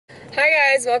Hi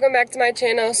guys, welcome back to my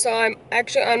channel. So I'm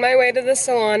actually on my way to the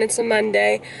salon. It's a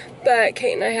Monday, but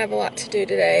Kate and I have a lot to do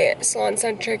today.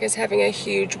 SalonCentric is having a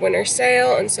huge winter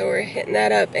sale, and so we're hitting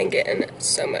that up and getting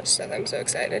so much stuff. I'm so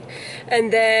excited.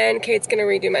 And then Kate's gonna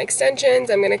redo my extensions.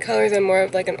 I'm gonna color them more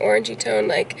of like an orangey tone,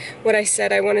 like what I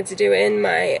said I wanted to do in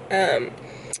my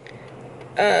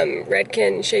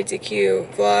Redken Shades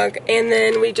EQ vlog. And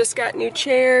then we just got new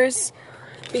chairs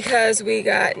because we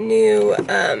got new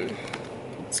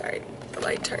sorry, the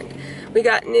light turned. We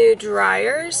got new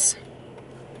dryers,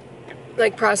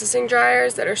 like processing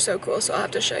dryers that are so cool, so I'll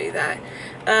have to show you that.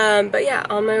 But yeah,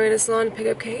 on my way to the salon to pick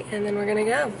up Kate, and then we're gonna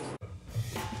go.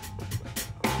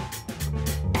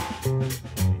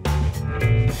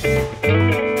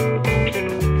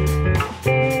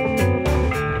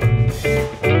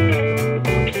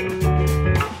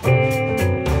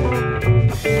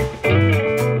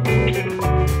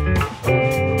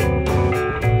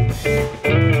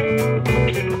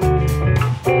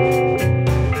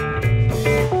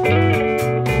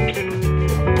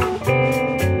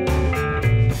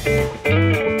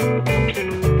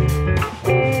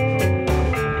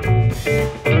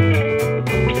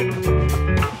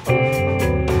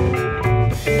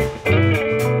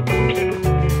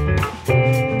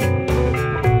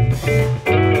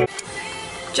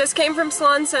 Just came from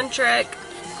SalonCentric,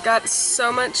 got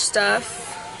so much stuff,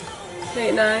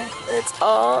 Nate and I. It's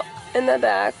all in the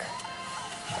back.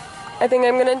 I think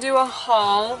I'm gonna do a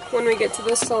haul when we get to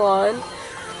the salon.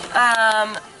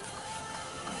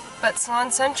 But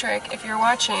SalonCentric, if you're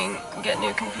watching, get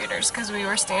new computers, because we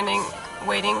were standing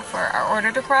waiting for our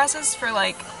order to process for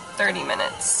like 30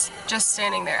 minutes. Just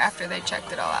standing there after they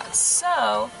checked it all out.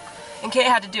 So, and Kate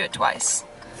had to do it twice.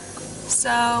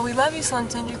 So, we love you,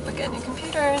 SalonCentric, but get new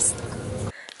computers.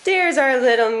 There's our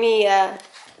little Mia.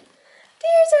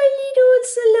 There's our little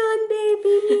salon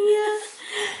baby, Mia.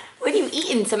 What are you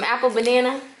eating? Some apple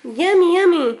banana? Yummy,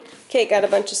 yummy. Kate got a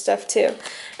bunch of stuff too.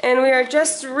 And we are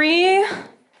just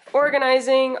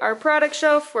reorganizing our product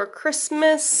shelf for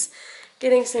Christmas.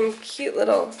 Getting some cute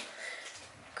little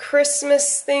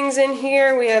Christmas things in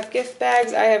here. We have gift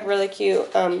bags. I have really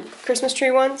cute Christmas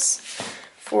tree ones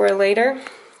for later.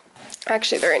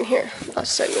 Actually, they're in here. I'll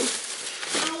show you.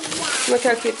 Look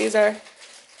how cute these are.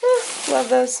 Love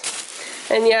those.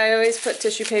 And yeah, I always put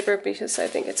tissue paper because I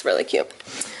think it's really cute.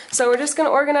 So we're just going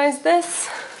to organize this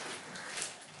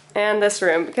and this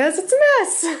room because it's a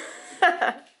mess.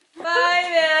 Bye,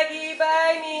 Maggie.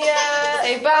 Bye, Mia.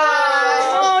 Say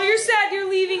bye. Oh, you're sad you're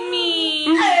leaving me.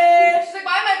 Hey, she's like,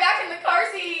 why am I back in the car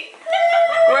seat?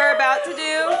 We're about to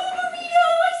do...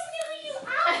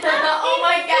 Oh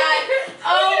my god.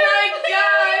 Oh my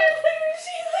god.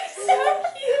 She looks so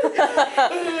cute.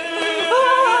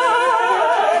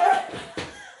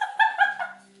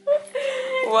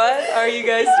 What are you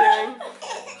guys doing?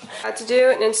 I have to do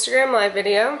an Instagram live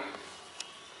video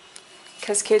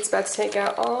because Kate's about to take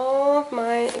out all of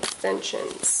my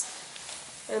extensions.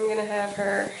 I'm gonna have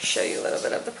her show you a little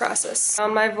bit of the process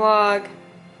on my vlog.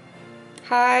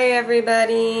 Hi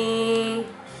everybody.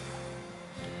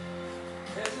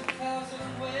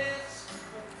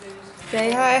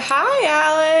 Say hi. Hi,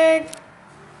 Alec.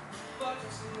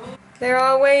 They're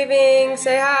all waving.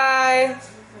 Say hi.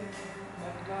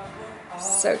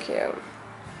 So cute.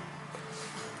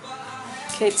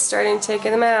 Kate's starting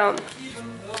taking them out.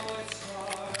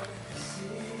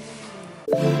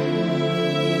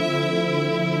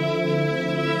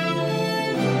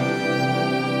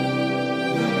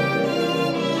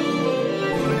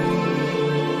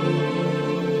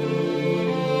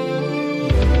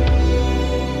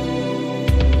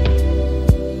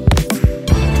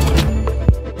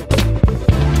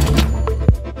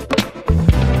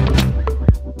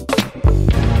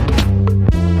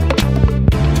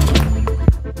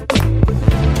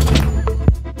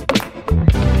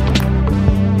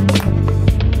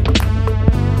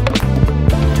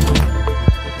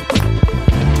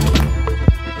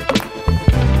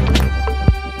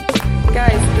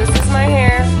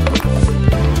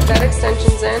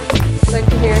 Extensions in, like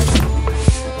here.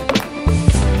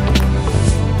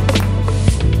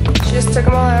 She just took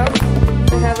them all out.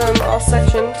 I have them all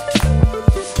sectioned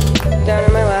down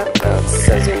in my lap. Oh, it's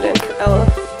so zoomed in. Ella.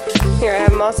 Here, I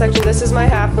have them all sectioned. This is my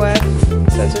half weft,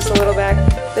 so it's just a little back.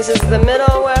 This is the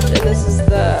middle weft, and this is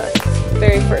the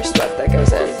very first weft that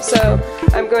goes in. So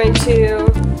I'm going to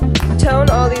tone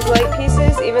all these light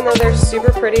pieces, even though they're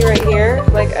super pretty right here.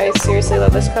 Like, I seriously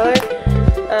love this color.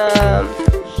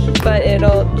 But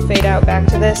it'll fade out back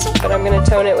to this, but I'm going to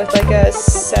tone it with like a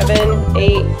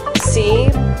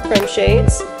 7-8C from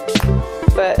Shades.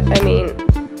 But I mean,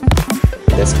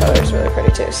 this color is really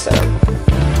pretty too, so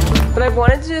But I've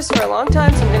wanted to do this for a long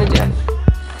time, so I'm gonna do it.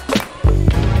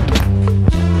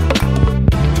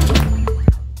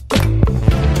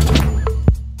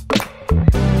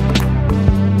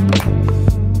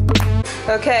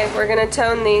 Okay, we're gonna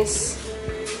tone these.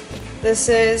 This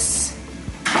is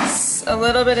a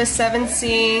little bit of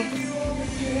 7C,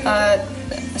 a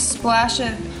splash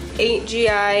of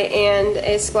 8GI, and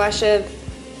a splash of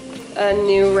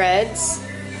new reds,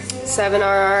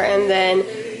 7RR, and then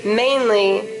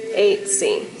mainly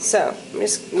 8C. So I'm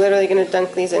just literally gonna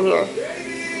dunk these in here.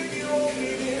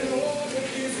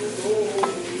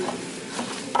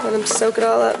 Let them soak it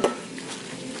all up.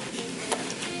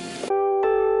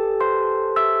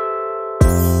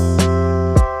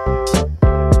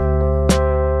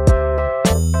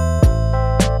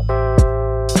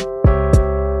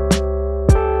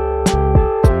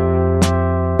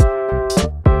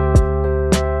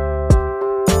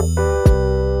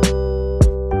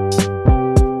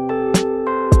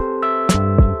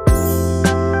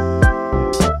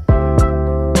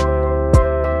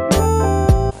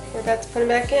 Put it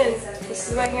back in. This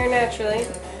is my hair naturally.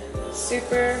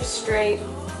 Super straight.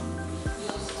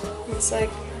 It's like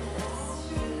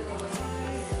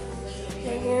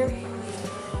right here.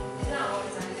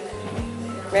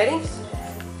 Ready?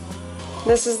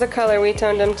 This is the color we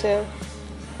toned them to.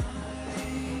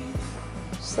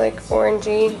 Just like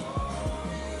orangey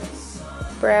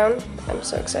brown. I'm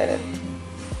so excited.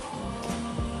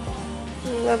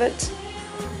 Love it.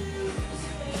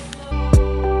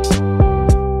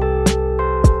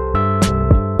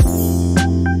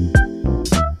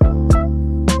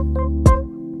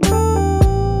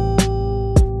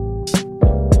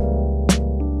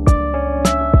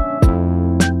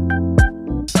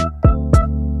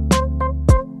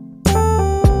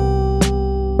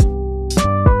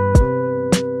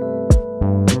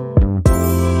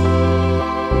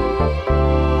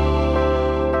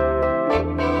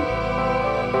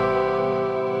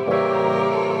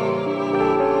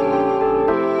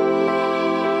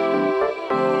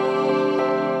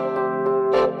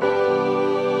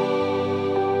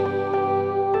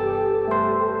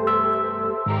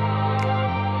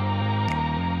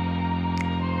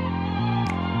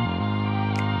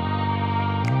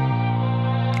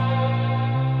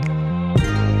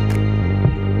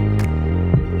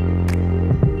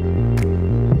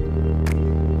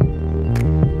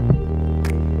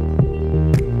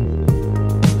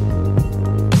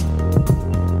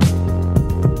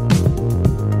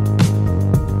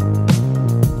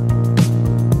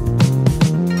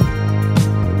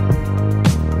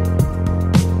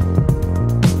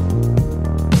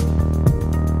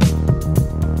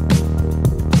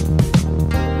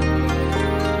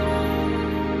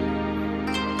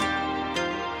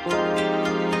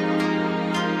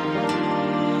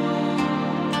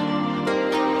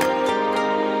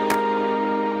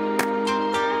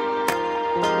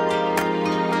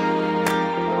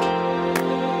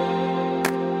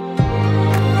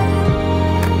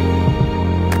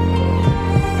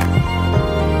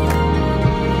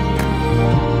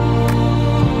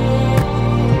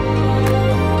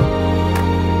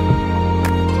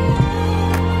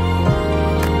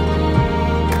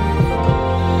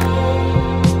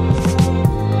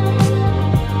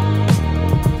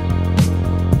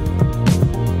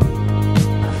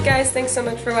 Thanks so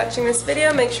much for watching this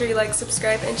video. Make sure you like,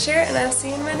 subscribe, and share, and I'll see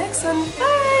you in my next one.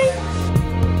 Bye!